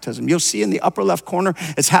this baptism. You'll see in the upper left corner,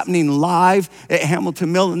 it's happening live at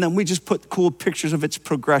Hamilton Mill. And then we just put cool pictures of its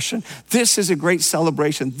progression. This is a great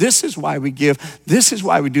celebration. This is why we give. This is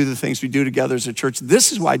why we do the things we do together as a church.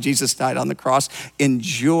 This is why Jesus died on the cross.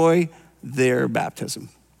 Enjoy their baptism.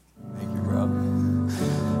 Thank you, bro.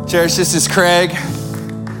 Church, this is Craig.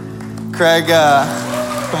 Craig,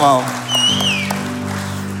 come on.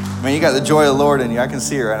 Man, you got the joy of the Lord in you. I can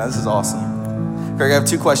see it right now. This is awesome. Craig, I have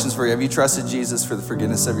two questions for you. Have you trusted Jesus for the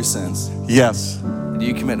forgiveness of your sins? Yes. Do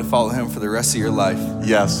you commit to follow him for the rest of your life?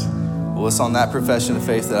 Yes. Well, it's on that profession of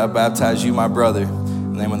faith that I baptize you, my brother,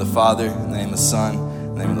 in the name of the Father, in the name of the Son,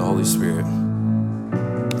 in the name of the Holy Spirit.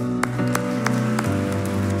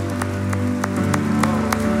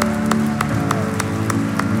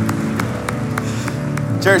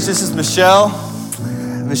 Church, this is Michelle.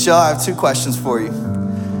 Michelle, I have two questions for you.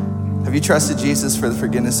 Have you trusted Jesus for the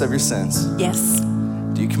forgiveness of your sins? Yes.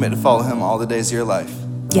 Do you commit to follow him all the days of your life?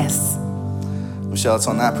 Yes. Michelle, it's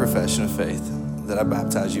on that profession of faith that I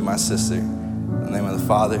baptize you, my sister, in the name of the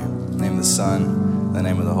Father, in the name of the Son, in the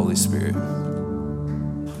name of the Holy Spirit.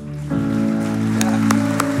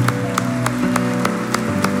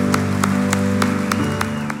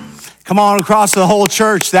 Come on across the whole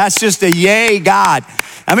church. That's just a yay, God.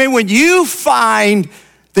 I mean, when you find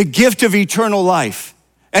the gift of eternal life,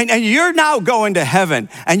 and you're now going to heaven,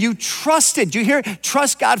 and you trusted, you hear,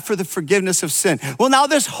 trust God for the forgiveness of sin. Well, now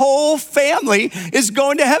this whole family is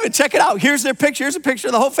going to heaven. Check it out. Here's their picture. Here's a picture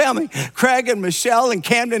of the whole family. Craig and Michelle and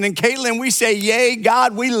Camden and Caitlin. We say, yay,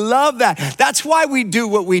 God. We love that. That's why we do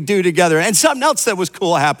what we do together. And something else that was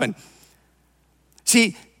cool happened.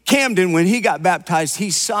 See, Camden, when he got baptized, he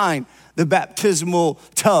signed the baptismal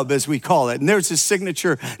tub, as we call it. And there's his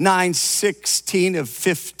signature, 9/16 of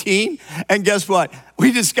 15. And guess what?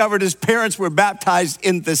 We discovered his parents were baptized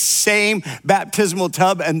in the same baptismal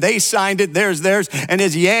tub, and they signed it. There's theirs, and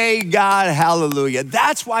it's yay, God, hallelujah.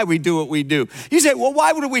 That's why we do what we do. You say, well,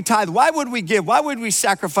 why would we tithe? Why would we give? Why would we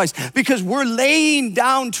sacrifice? Because we're laying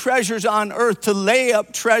down treasures on earth to lay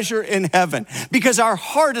up treasure in heaven. Because our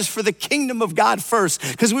heart is for the kingdom of God first.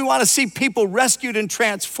 Because we want to see people rescued and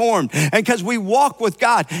transformed. And because we walk with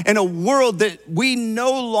God in a world that we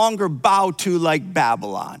no longer bow to like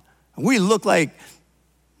Babylon. We look like,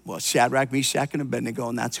 well, Shadrach, Meshach, and Abednego,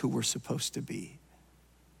 and that's who we're supposed to be.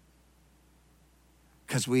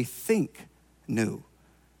 Because we think new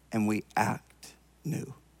and we act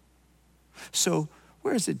new. So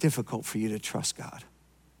where is it difficult for you to trust God?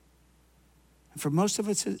 And for most of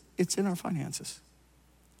us, it's in our finances.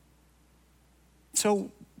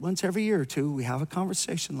 So once every year or two, we have a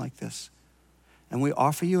conversation like this. And we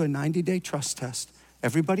offer you a 90-day trust test.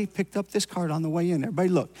 Everybody picked up this card on the way in. Everybody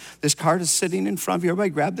look. This card is sitting in front of you. Everybody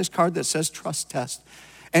grab this card that says trust test.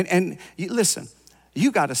 And listen,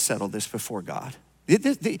 you got to settle this before God.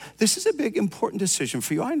 This is a big, important decision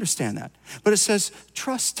for you. I understand that. But it says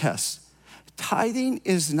trust test. Tithing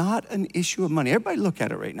is not an issue of money. Everybody look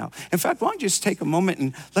at it right now. In fact, why don't you just take a moment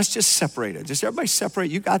and let's just separate it. Just everybody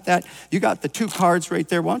separate. You got that. You got the two cards right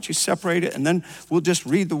there. Why don't you separate it, and then we'll just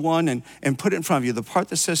read the one and put it in front of you, the part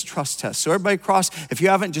that says trust test. So everybody across, if you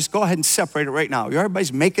haven't, just go ahead and separate it right now.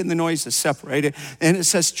 Everybody's making the noise to separate it, and it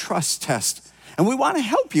says trust test. And we want to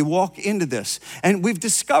help you walk into this. And we've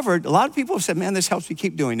discovered, a lot of people have said, man, this helps me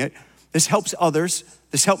keep doing it. This helps others.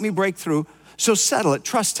 This helped me break through. So settle it,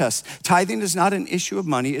 trust test. Tithing is not an issue of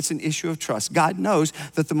money, it's an issue of trust. God knows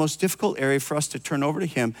that the most difficult area for us to turn over to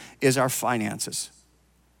him is our finances.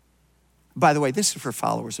 By the way, this is for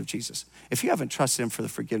followers of Jesus. If you haven't trusted him for the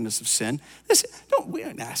forgiveness of sin, we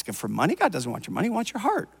aren't asking for money. God doesn't want your money, he wants your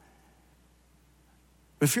heart.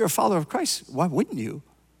 But if you're a follower of Christ, why wouldn't you?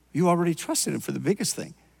 You already trusted him for the biggest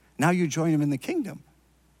thing. Now you join him in the kingdom.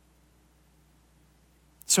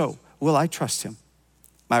 So, will I trust him?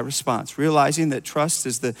 My response, realizing that trust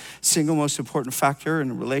is the single most important factor in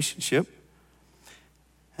a relationship,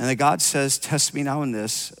 and that God says, test me now in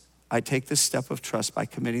this. I take this step of trust by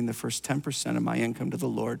committing the first 10% of my income to the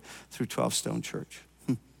Lord through 12 Stone Church.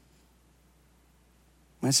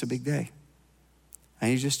 That's a big day.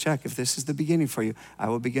 And you just check, if this is the beginning for you, I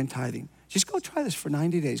will begin tithing. Just go try this for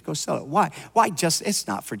 90 days. Go sell it. Why? It's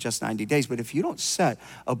not for just 90 days, but if you don't set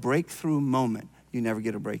a breakthrough moment, you never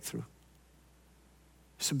get a breakthrough.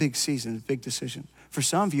 It's a big season, a big decision. For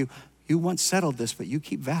some of you, you once settled this, but you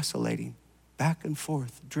keep vacillating, back and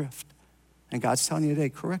forth, drift. And God's telling you today,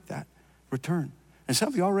 correct that, return. And some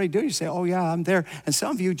of you already do. You say, oh yeah, I'm there. And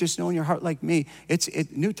some of you just know in your heart like me,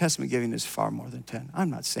 New Testament giving is far more than 10.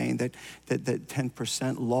 I'm not saying that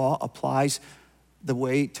 10% law applies the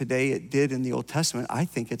way today it did in the Old Testament. I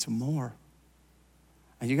think it's more.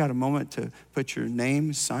 And you got a moment to put your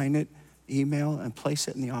name, sign it, email, and place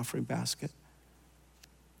it in the offering basket.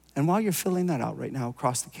 And while you're filling that out right now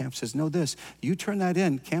across the campuses, know this, you turn that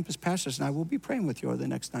in, campus pastors and I will be praying with you over the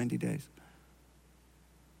next 90 days.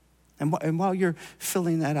 And while you're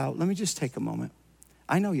filling that out, let me just take a moment.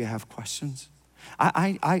 I know you have questions.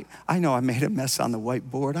 I know I made a mess on the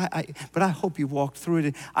whiteboard, but I hope you walked through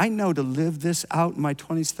it. I know to live this out in my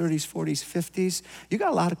 20s, 30s, 40s, 50s, you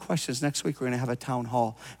got a lot of questions. Next week, we're going to have a town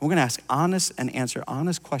hall. We're going to ask honest and answer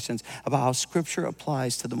honest questions about how Scripture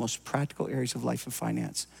applies to the most practical areas of life and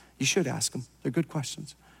finance. You should ask them. They're good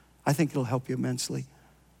questions. I think it'll help you immensely.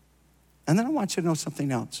 And then I want you to know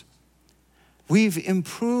something else. We've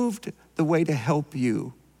improved the way to help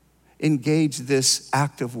you engage this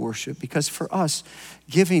act of worship, because for us,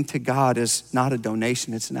 giving to God is not a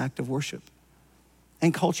donation, it's an act of worship.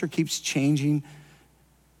 And culture keeps changing,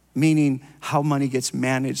 meaning how money gets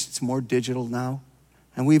managed. It's more digital now.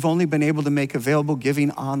 And we've only been able to make available giving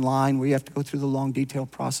online, where you have to go through the long, detailed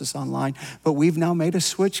process online. But we've now made a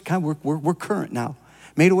switch. We're current now.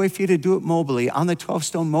 Made a way for you to do it mobilely on the 12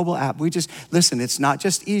 Stone mobile app. Listen, it's not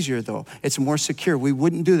just easier though, it's more secure. We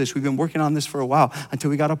wouldn't do this. We've been working on this for a while until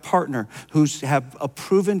we got a partner who's have a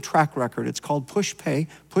proven track record. It's called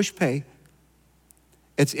PushPay.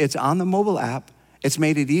 It's on the mobile app. It's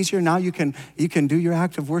made it easier. Now you can do your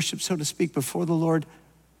act of worship, so to speak, before the Lord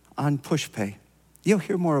on PushPay. You'll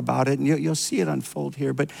hear more about it and you'll see it unfold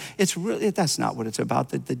here, but it's really, that's not what it's about,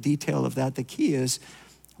 the detail of that. The key is,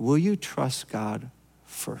 will you trust God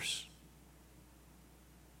first?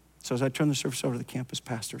 So as I turn the service over to the campus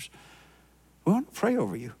pastors, we want to pray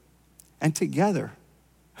over you. And together,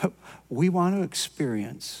 we want to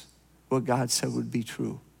experience what God said would be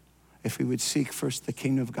true. If we would seek first the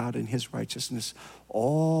kingdom of God and his righteousness,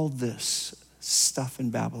 all this stuff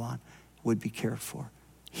in Babylon would be cared for.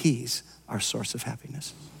 He's our source of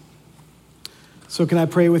happiness. So can I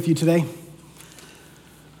pray with you today?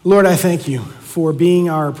 Lord, I thank you for being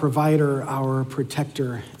our provider, our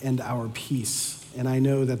protector, and our peace. And I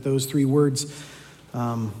know that those three words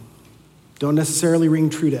don't necessarily ring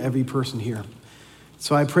true to every person here.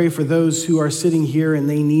 So I pray for those who are sitting here and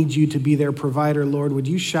they need you to be their provider, Lord. Would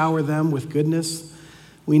you shower them with goodness?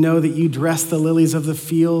 We know that you dress the lilies of the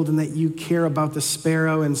field and that you care about the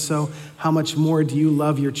sparrow. And so how much more do you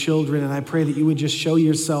love your children? And I pray that you would just show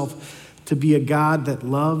yourself to be a God that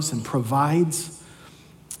loves and provides,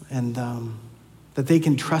 and that they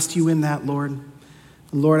can trust you in that, Lord.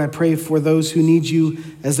 And Lord, I pray for those who need you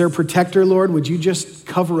as their protector, Lord. Would you just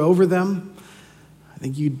cover over them? I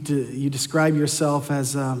think you describe yourself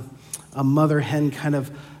as a mother hen kind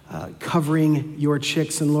of covering your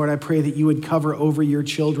chicks. And Lord, I pray that you would cover over your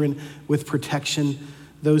children with protection,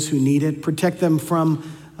 those who need it. Protect them from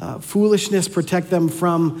foolishness, protect them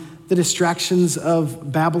from the distractions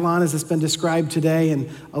of Babylon as it's been described today, and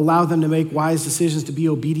allow them to make wise decisions to be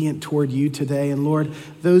obedient toward you today. And Lord,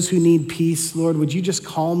 those who need peace, Lord, would you just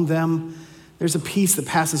calm them? There's a peace that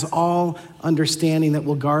passes all understanding that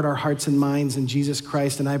will guard our hearts and minds in Jesus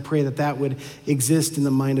Christ. And I pray that that would exist in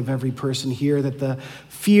the mind of every person here, that the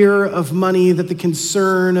fear of money, that the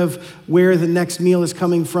concern of where the next meal is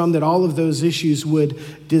coming from, that all of those issues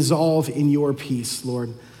would dissolve in your peace,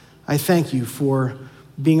 Lord. I thank you for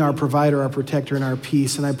being our provider, our protector, and our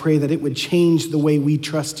peace. And I pray that it would change the way we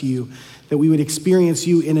trust you, that we would experience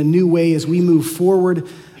you in a new way as we move forward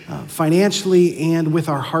financially and with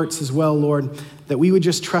our hearts as well, Lord, that we would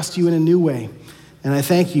just trust you in a new way. And I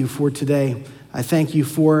thank you for today. I thank you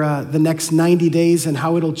for the next 90 days and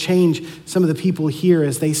how it'll change some of the people here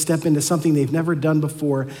as they step into something they've never done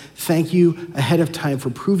before. Thank you ahead of time for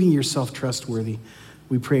proving yourself trustworthy.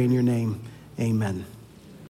 We pray in your name. Amen.